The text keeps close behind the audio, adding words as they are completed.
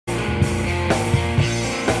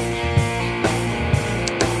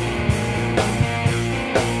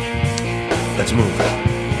Let's move.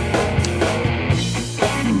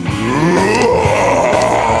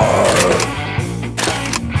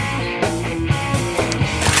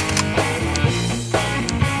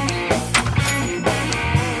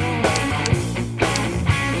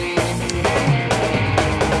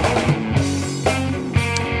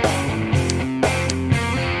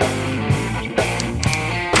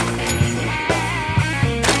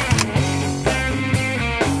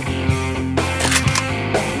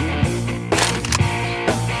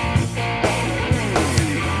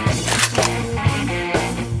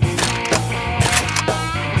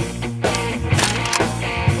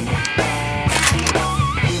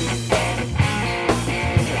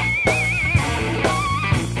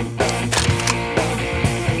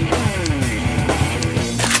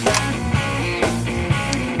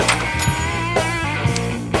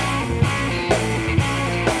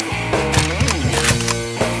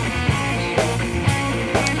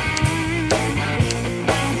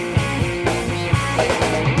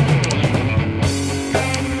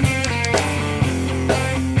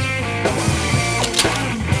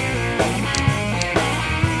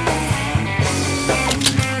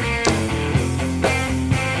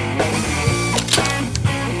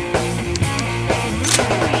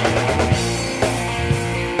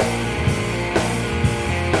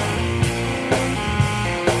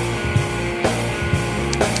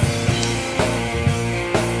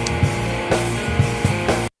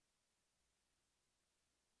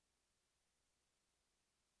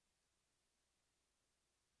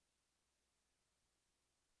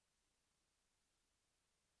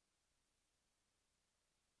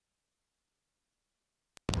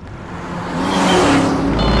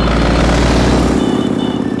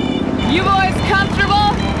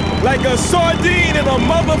 Like a sardine in a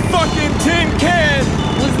motherfucking tin can!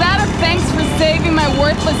 Was that a thanks for saving my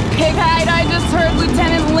worthless pig hide I just heard,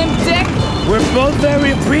 Lieutenant Limp Dick? We're both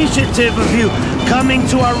very appreciative of you coming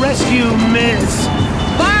to our rescue, Miss.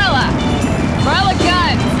 Varla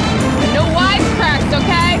Guns! No wisecracks,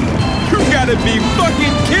 okay? You gotta be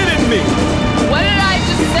fucking kidding me! What did I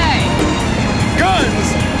just say? Guns?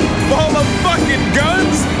 Varla fucking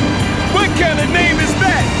Guns? What kind of name is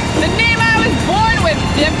that? The name I was born with,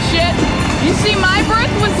 dipshit! You see, my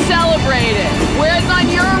birth was celebrated, whereas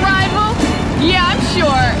on your arrival, yeah, I'm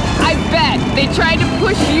sure, I bet they tried to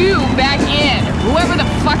push you back in, whoever the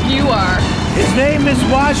fuck you are. His name is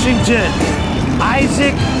Washington.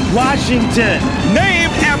 Isaac Washington.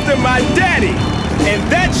 Named after my daddy. And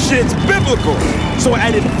that shit's biblical. So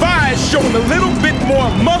I'd advise showing a little bit more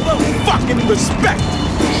motherfucking respect.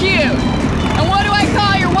 Cute. And what do I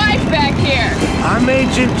call your wife back here? I'm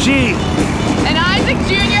Agent G. And Isaac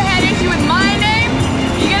Jr. had issue with my name?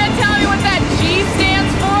 You gonna tell me what that G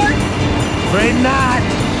stands for? Afraid not.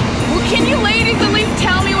 Well, can you ladies at least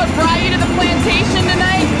tell me what brought you to the plantation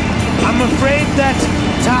tonight? I'm afraid that's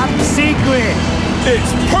top secret.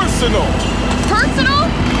 It's personal. Personal?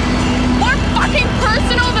 More fucking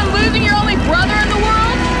personal than losing your only brother in the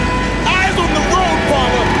world? Eyes on the road,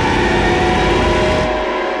 Paula.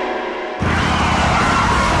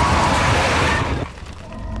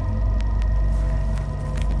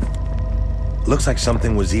 Looks like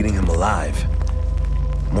something was eating him alive.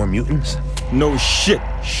 More mutants? No shit,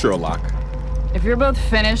 Sherlock. If you're both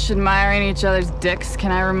finished admiring each other's dicks,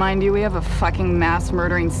 can I remind you we have a fucking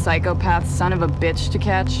mass-murdering psychopath son of a bitch to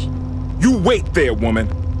catch? You wait there, woman.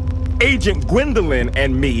 Agent Gwendolyn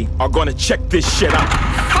and me are gonna check this shit out.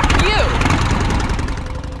 Fuck you!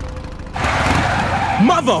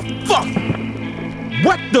 Motherfuck!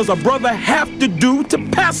 What does a brother have to do to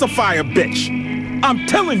pacify a bitch? I'm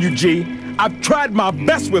telling you, G, I've tried my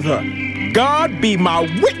best with her. God be my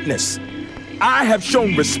witness. I have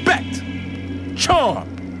shown respect, charm,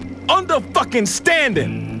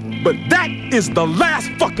 understanding, but that is the last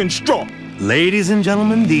fucking straw. Ladies and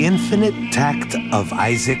gentlemen, the infinite tact of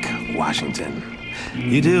Isaac Washington.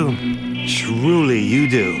 You do. Truly, you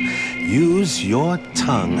do. Use your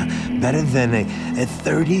tongue better than a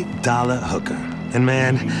 $30 hooker. And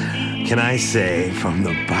man, can I say from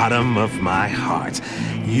the bottom of my heart,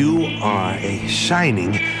 you are a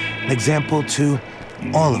shining example to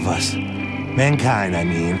all of us. Mankind, I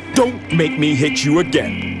mean. Don't make me hit you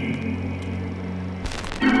again.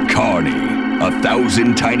 Carney,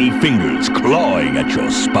 1,000 tiny fingers clawing at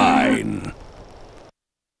your spine.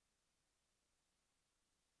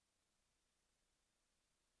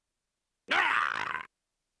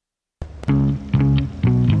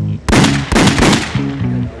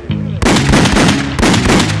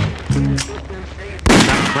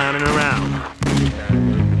 Stop clowning around.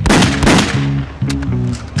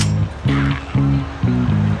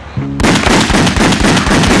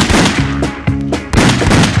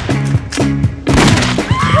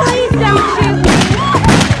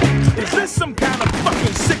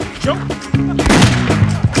 joke.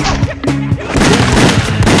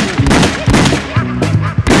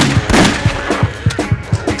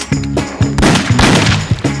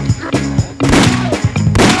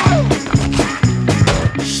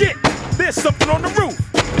 Shit, there's something on the roof.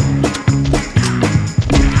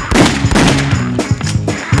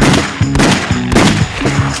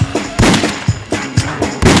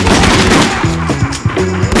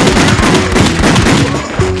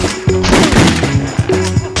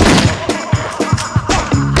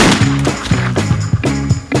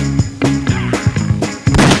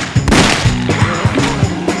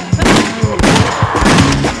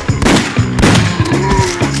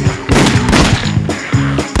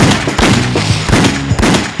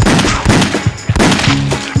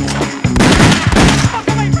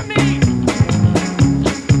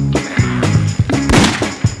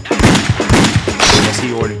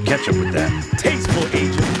 Ketchup with that. Tasteful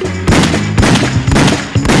agent.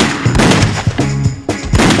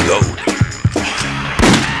 Load.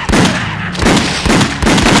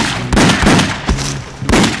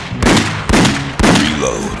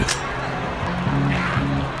 Reload.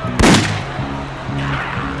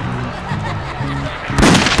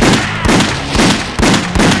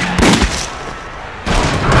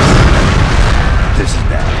 This is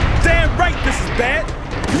bad. Damn right this is bad.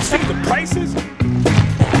 You see the prices?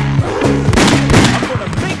 I'm gonna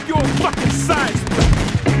make your fucking sign split.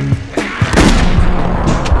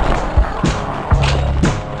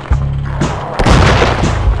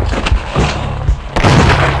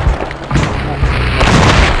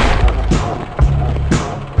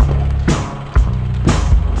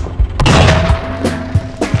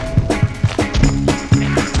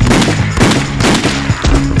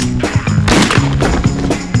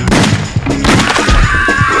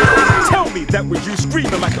 Tell me that was you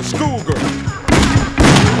screaming like a schoolgirl.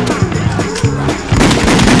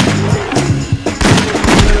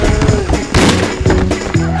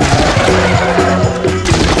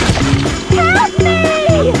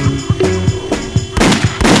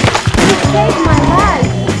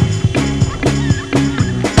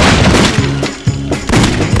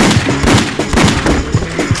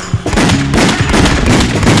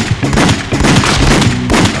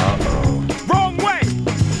 Wrong way!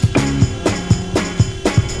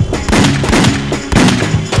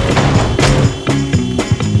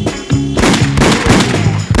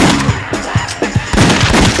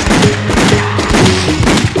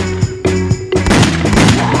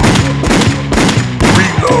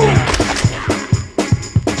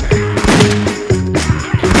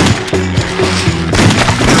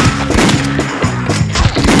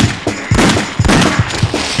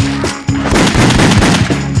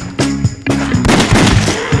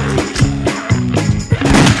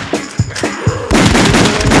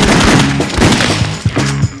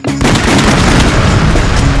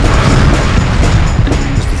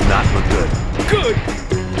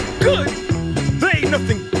 Good? There ain't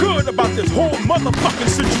nothing good about this whole motherfucking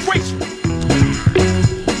situation.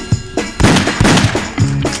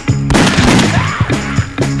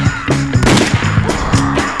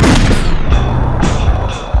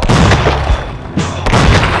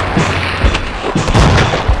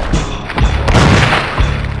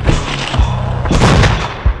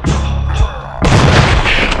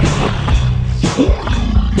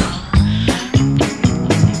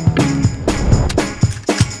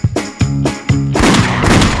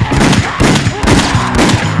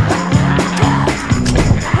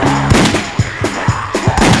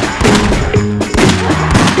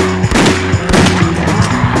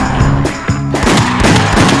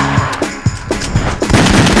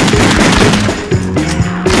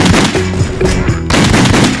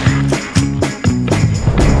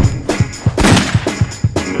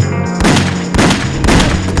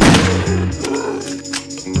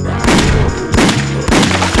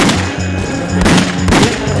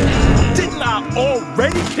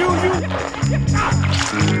 Already kill you?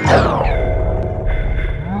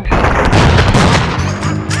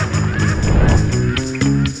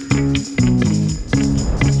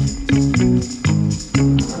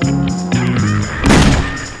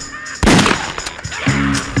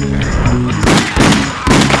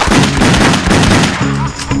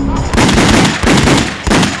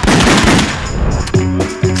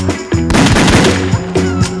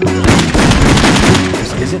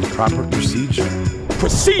 This isn't proper procedure.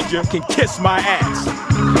 Procedure can kiss my ass.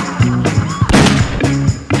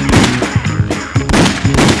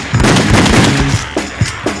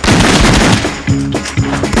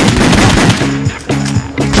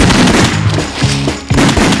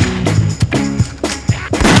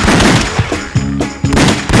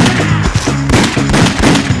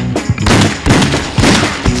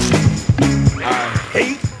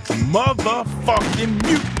 motherfucking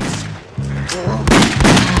mutants.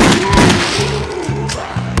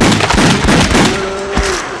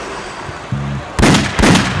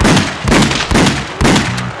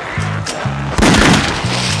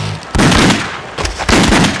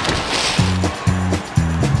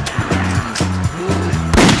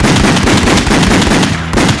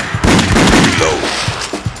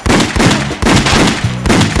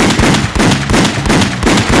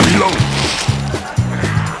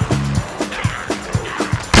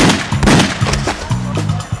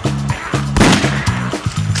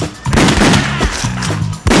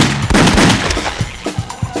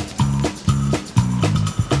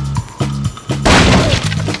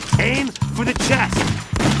 Aim for the chest.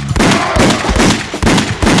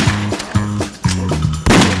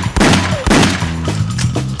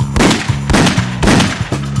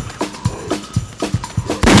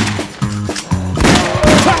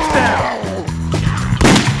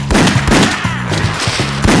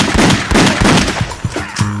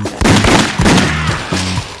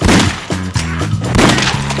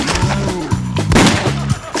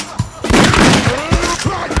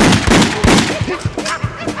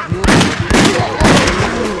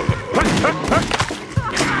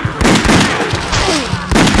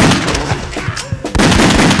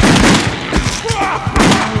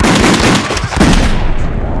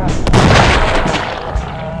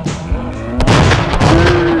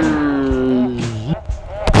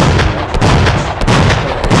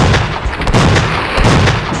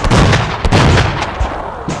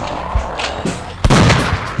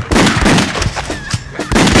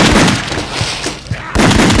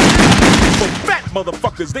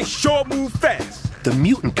 Motherfuckers, they sure move fast. The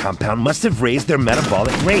mutant compound must have raised their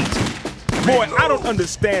metabolic rate. Boy, I don't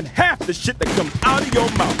understand half the shit that comes out of your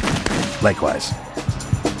mouth. Likewise.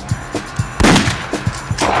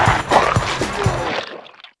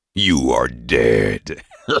 You are dead.